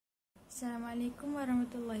Assalamualaikum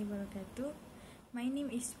warahmatullahi wabarakatuh. My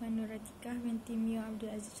name is Manuratika binti Mio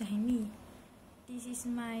Abdul Aziz Sahimi. This is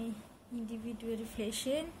my individual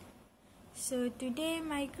reflection. So today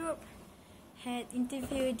my group had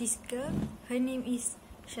interviewed this girl. Her name is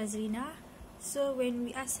Shazrina. So when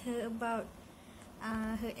we asked her about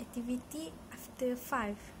her activity after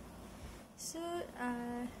 5, so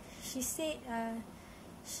she said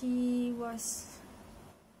she was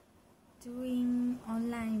doing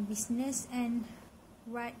online business and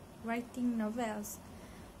writing novels.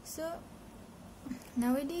 So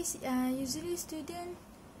nowadays usually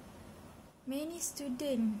many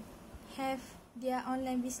students have their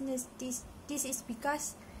online business. This is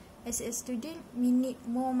because as a student we need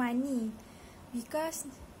more money because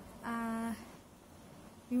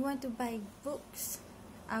we want to buy books,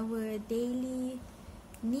 our daily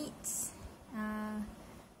needs,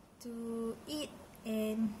 to eat,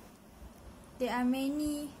 and there are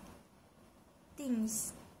many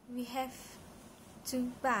things we have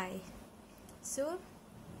to buy. So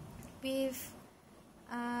with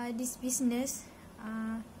this business,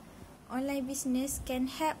 online business can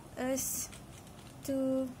help us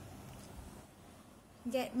to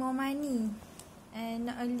get more money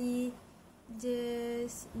and not only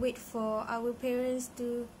just wait for our parents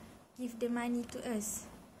to give the money to us.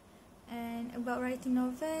 And about writing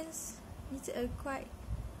novels, it's a quite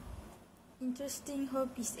interesting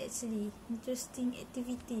hobbies, actually interesting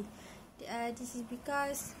activity. This is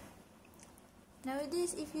because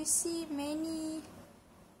nowadays if you see many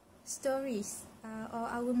stories or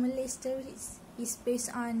our Malay stories is based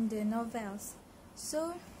on the novels.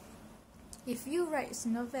 So if you write a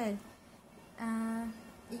novel,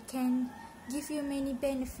 it can give you many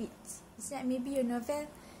benefits. It's like maybe your novel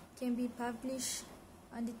can be published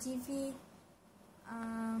on the TV.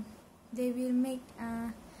 They will make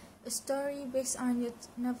a story based on your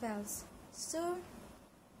novels. So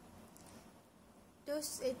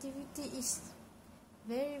those activity is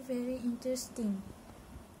very interesting.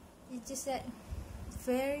 It's just that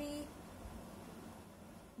very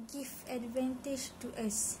give advantage to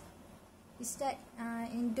us. It's that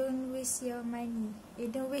and don't waste your money,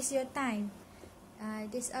 don't waste your time.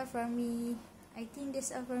 That's all from me. I think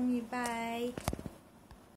that's all from me. Bye.